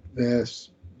to,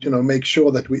 make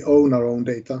sure that we own our own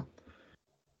data.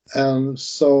 And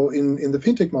so in the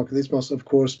fintech market, this must, of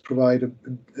course, provide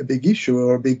a big issue,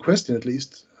 or a big question at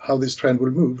least, how this trend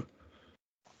will move.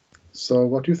 So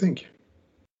what do you think?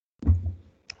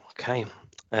 Okay.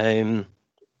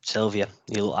 Silvia,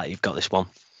 you look like you've got this one.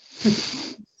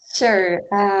 Sure.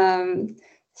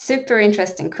 Super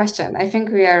interesting question. I think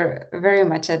we are very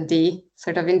much at the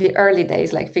sort of in the early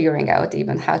days, like figuring out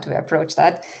even how to approach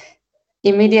that.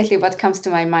 Immediately what comes to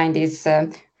my mind is,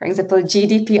 for example,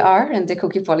 GDPR and the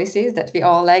cookie policies that we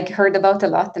all heard about a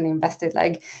lot and invested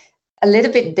a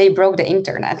little bit. They broke the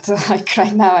internet.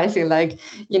 Right now, I feel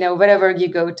wherever you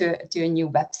go to a new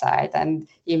website and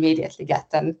you immediately get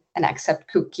an accept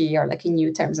cookie or a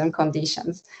new terms and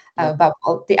conditions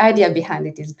bubble. The idea behind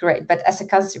it is great, but as a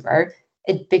consumer,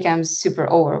 it becomes super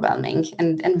overwhelming,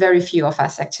 and very few of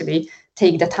us actually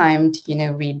take the time to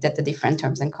read the different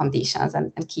terms and conditions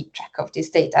and keep track of this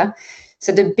data.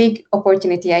 So the big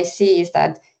opportunity I see is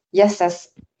that, yes, as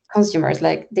consumers,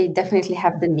 like they definitely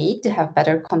have the need to have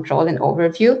better control and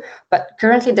overview, but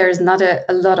currently there is not a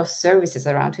lot of services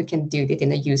around who can do it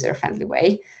in a user-friendly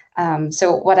way.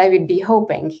 So what I would be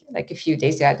hoping, like a few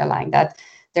days down the line, that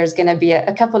there's going to be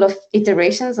a couple of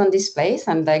iterations on this place,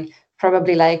 and like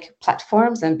probably like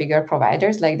platforms and bigger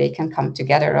providers, like they can come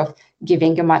together of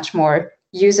giving a much more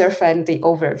user-friendly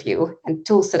overview and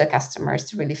tools to the customers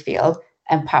to really feel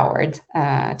empowered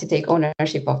to take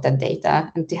ownership of that data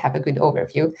and to have a good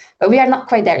overview. But we are not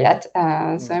quite there yet.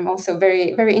 So I'm also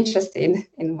very, very interested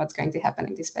in what's going to happen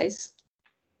in this space.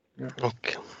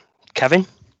 Okay. Kevin?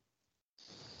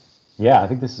 Yeah, I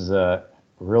think this is a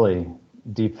really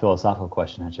deep philosophical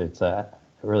question, actually. It's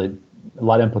really a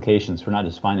lot of implications for not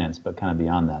just finance, but kind of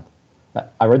beyond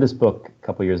that. I read this book a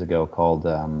couple of years ago called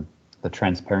The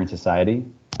Transparent Society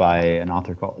by an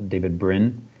author called David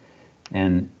Brin.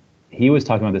 And he was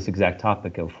talking about this exact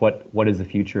topic of what is the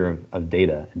future of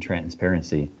data and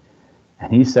transparency.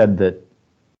 And he said that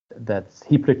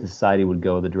he predicted society would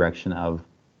go the direction of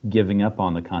giving up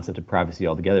on the concept of privacy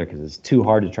altogether because it's too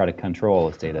hard to try to control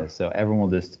this data. So everyone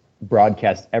will just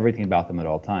broadcast everything about them at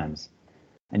all times.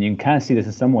 And you can kind of see this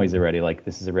in some ways already, like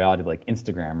this is a reality of like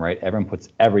Instagram, right? Everyone puts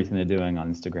everything they're doing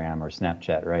on Instagram or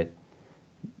Snapchat, right?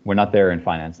 We're not there in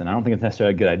finance, and I don't think it's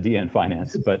necessarily a good idea in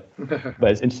finance, but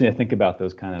it's interesting to think about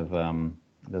those kind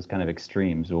of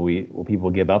extremes. Will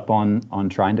people give up on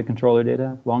trying to control their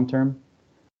data long term?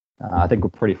 I think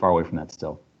we're pretty far away from that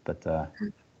still. But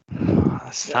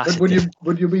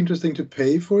would you be interesting to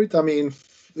pay for it? I mean,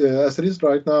 as it is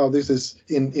right now, this is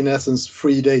in essence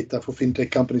free data for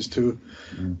fintech companies to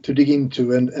dig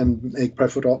into and make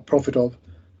profit of.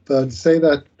 But say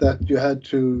that you had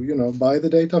to buy the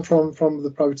data from the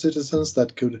private citizens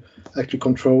that could actually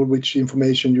control which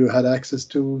information you had access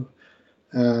to,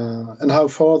 and how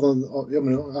far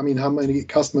how many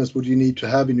customers would you need to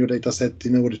have in your data set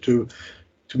in order to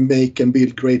make and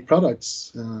build great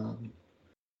products, and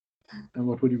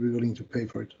what would you be willing to pay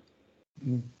for it?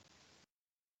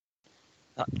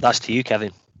 That's to you,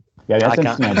 Kevin. Yeah, that's an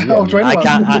interesting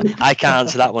idea. I can't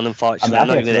answer that one, unfortunately. I'm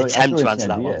not even going to attempt to answer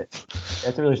that one.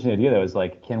 That's a really interesting idea, though. Is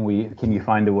like, can you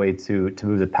find a way to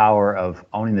move the power of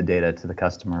owning the data to the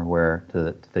customer, where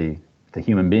to the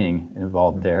human being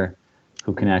involved there,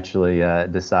 who can actually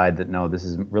decide that no, this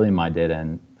is really my data,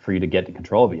 and for you to get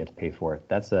control of it, you have to pay for it.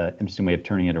 That's an interesting way of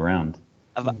turning it around.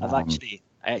 I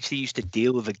actually used to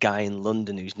deal with a guy in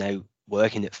London who's now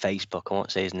working at Facebook. I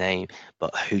won't say his name,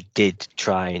 but who did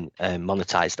try and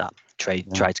monetize that.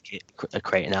 Tried to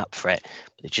create an app for it,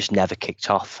 but it just never kicked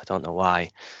off. I don't know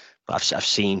why, but I've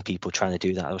seen people trying to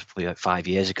do that. That was probably like 5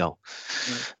 years ago.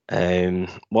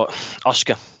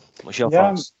 Oscar? What's your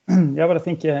thoughts? Yeah, but I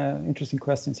think interesting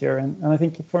questions here, and I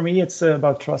think for me it's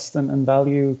about trust and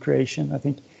value creation. I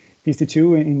think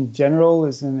PSD2 in general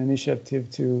is an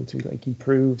initiative to like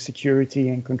improve security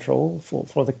and control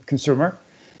for the consumer.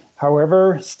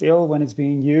 However, still, when it's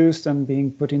being used and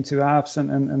being put into apps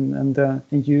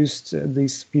and used,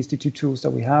 these PSD2 tools that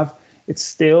we have, it's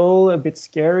still a bit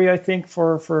scary, I think,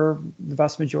 for the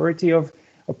vast majority of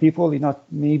people. You're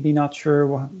maybe not sure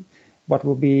what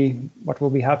will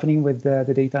be happening with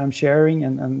the data I'm sharing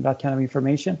and that kind of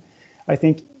information. I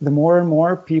think the more and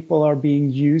more people are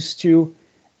being used to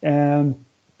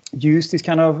use these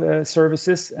kind of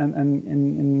services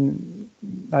and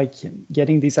like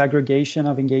getting this aggregation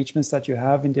of engagements that you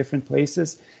have in different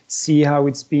places, see how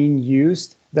it's being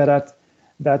used, that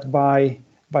by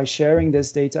sharing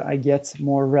this data, I get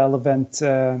more relevant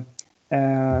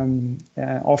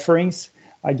offerings.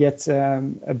 I get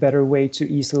a better way to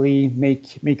easily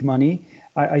make money.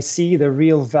 I see the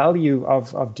real value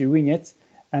of doing it.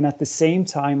 And at the same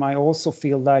time, I also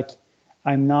feel like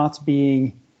I'm not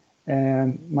being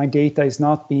my data is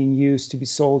not being used to be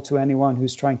sold to anyone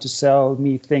who's trying to sell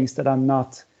me things that I'm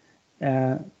not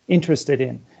interested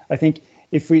in. I think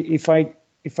if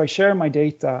I share my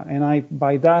data and I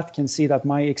by that can see that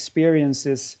my experience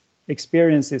is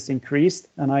increased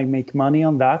and I make money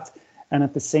on that, and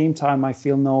at the same time I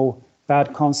feel no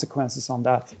bad consequences on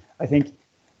that, I think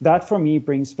that for me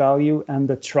brings value, and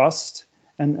the trust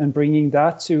and bringing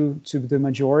that to the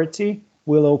majority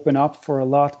will open up for a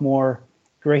lot more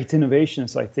great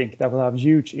innovations, I think, that will have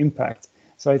huge impact.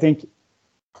 So I think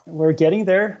we're getting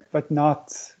there, but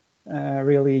not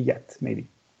really yet, maybe.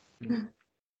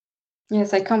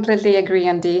 Yes, I completely agree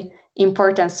on the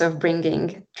importance of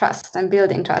bringing trust and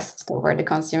building trust toward the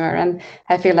consumer. And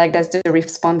I feel like that's the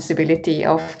responsibility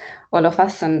of all of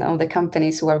us and all the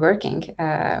companies who are working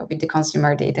with the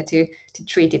consumer data to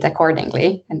treat it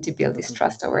accordingly and to build this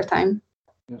trust over time.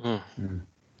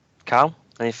 Carl,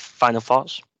 any final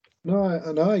thoughts? No,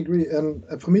 I agree. And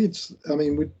for me,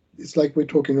 it's like we're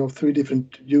talking of three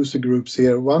different user groups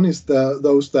here. One is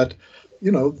those that,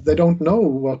 they don't know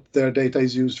what their data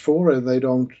is used for, and they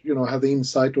don't, have the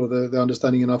insight or the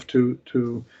understanding enough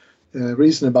to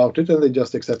reason about it, and they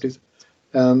just accept it.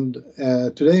 And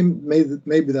today,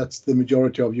 maybe that's the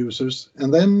majority of users.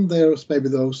 And then there's maybe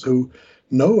those who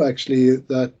know actually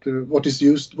that what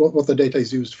the data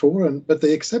is used for, but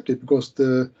they accept it because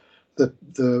the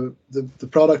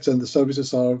products and the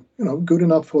services are, good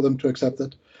enough for them to accept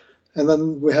that. And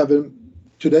then we have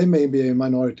today maybe a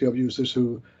minority of users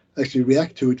who actually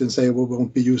react to it and say, well, we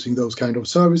won't be using those kind of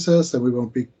services, and we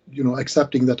won't be,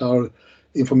 accepting that our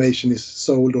information is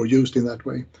sold or used in that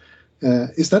way.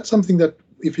 Is that something that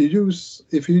if you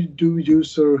do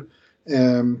user,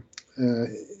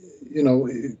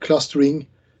 clustering,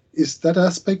 is that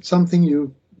aspect something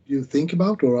you think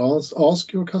about or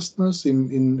ask your customers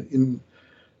in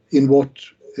what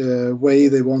way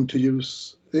they want to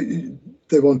use,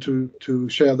 they want to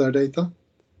share their data?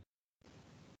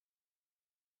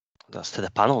 That's to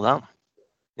the panel, that.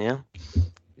 Yeah.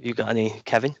 You got any,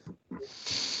 Kevin?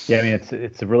 Yeah, I mean,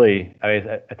 it's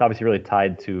obviously really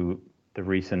tied to the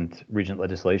recent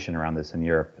legislation around this in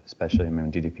Europe, especially,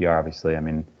 GDPR, obviously.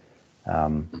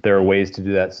 There are ways to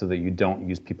do that so that you don't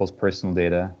use people's personal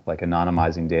data, like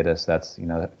anonymizing data. So that's,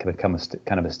 that can become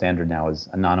kind of a standard now, is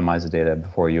anonymize the data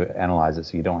before you analyze it.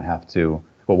 So you don't have to,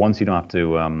 you don't have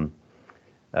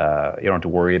to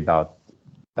worry about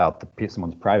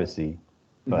someone's privacy,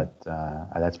 but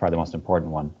that's probably the most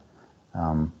important one.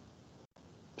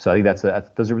 So I think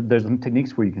there's some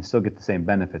techniques where you can still get the same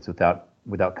benefits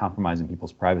without compromising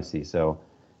people's privacy. So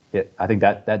I think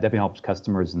that definitely helps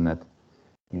customers in that,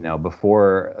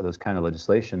 before those kind of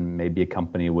legislation, maybe a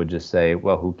company would just say,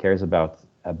 well, who cares about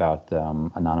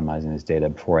anonymizing this data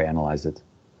before I analyze it,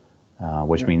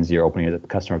 which means you're opening the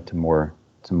customer up to more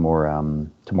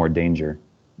danger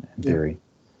in theory.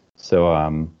 So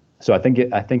I think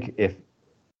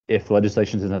if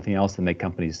legislation is nothing else to make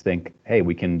companies think, hey,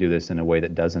 we can do this in a way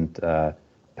that doesn't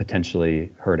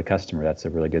potentially hurt a customer, that's a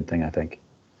really good thing, I think.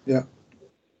 Yeah.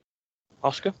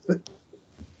 Oscar?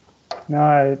 No,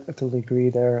 I totally agree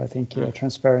there. I think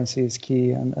transparency is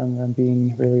key, and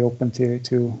being really open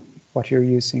to what you're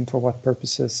using for what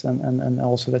purposes, and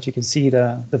also that you can see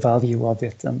the value of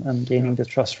it and gaining the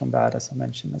trust from that, as I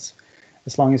mentioned. As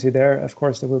long as you're there, of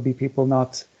course, there will be people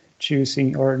not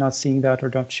choosing or not seeing that or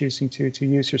not choosing to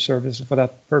use your service for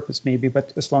that purpose maybe,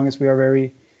 but as long as we are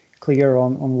very clear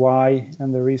on why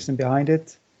and the reason behind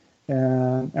it,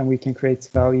 and we can create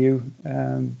value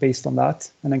based on that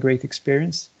and a great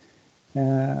experience,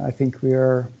 I think we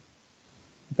are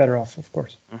better off, of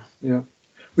course. Yeah.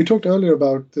 We talked earlier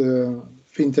about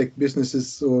fintech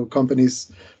businesses or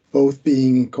companies both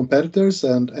being competitors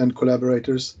and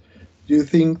collaborators. Do you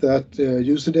think that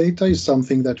user data is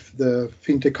something that the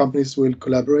fintech companies will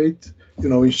collaborate,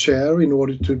 and share in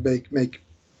order to make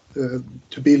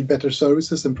to build better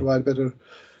services and provide better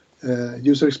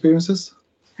user experiences?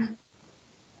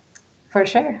 For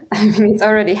sure. It's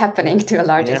already happening to a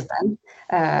large extent.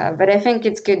 But I think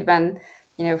it's good when,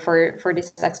 for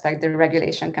this aspect, the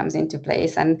regulation comes into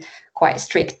place and quite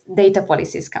strict data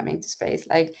policies come into space.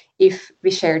 Like if we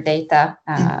share data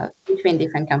between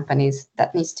different companies,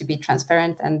 that needs to be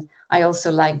transparent. And I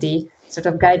also like the sort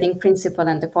of guiding principle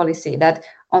and the policy that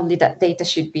only that data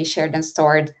should be shared and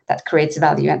stored that creates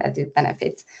value and added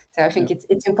benefits. So I think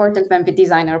it's important when we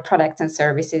design our products and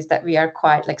services that we are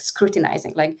quite like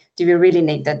scrutinizing, like, do we really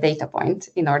need that data point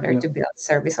in order to build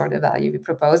service or the value we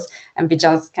propose? And we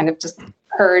just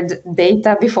heard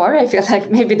data before. I feel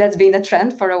like maybe that's been a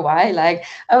trend for a while, like,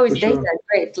 oh, it's data,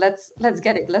 great, let's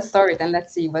get it, let's store it, and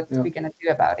let's see what we're going to do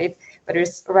about it. But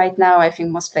right now, I think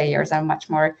most players are much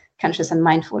more conscious and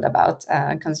mindful about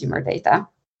consumer data.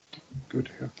 Good.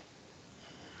 Yeah.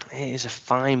 It is a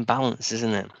fine balance,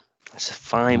 isn't it? It's a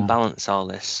fine balance, all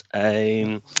this.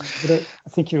 But I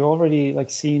think you've already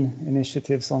seen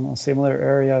initiatives on similar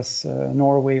areas.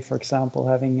 Norway, for example,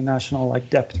 having a national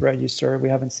debt register. We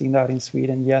haven't seen that in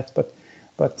Sweden yet, but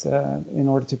in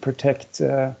order to protect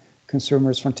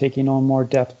consumers from taking on more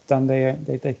debt than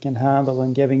they can handle,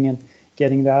 and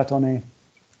getting that on a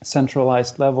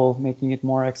centralized level, making it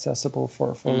more accessible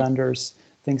for lenders,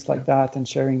 things like that, and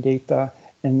sharing data.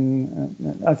 And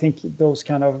I think those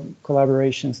kind of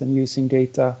collaborations and using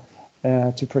data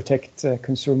to protect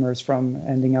consumers from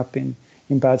ending up in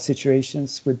bad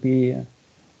situations would be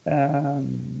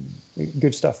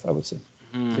good stuff, I would say.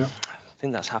 I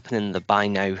think that's happening in the buy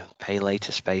now, pay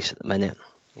later space at the minute.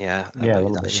 Yeah, a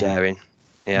little bit, sharing.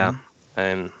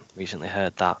 Recently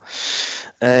heard that.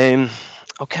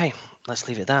 Okay, let's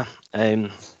leave it there.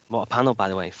 What a panel, by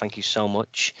the way. Thank you so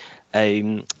much.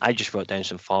 I just wrote down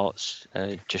some thoughts,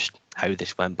 just how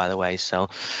this went, by the way. So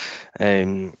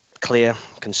clear,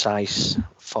 concise,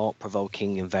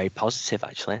 thought-provoking, and very positive,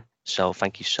 actually. So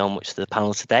thank you so much to the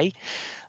panel today.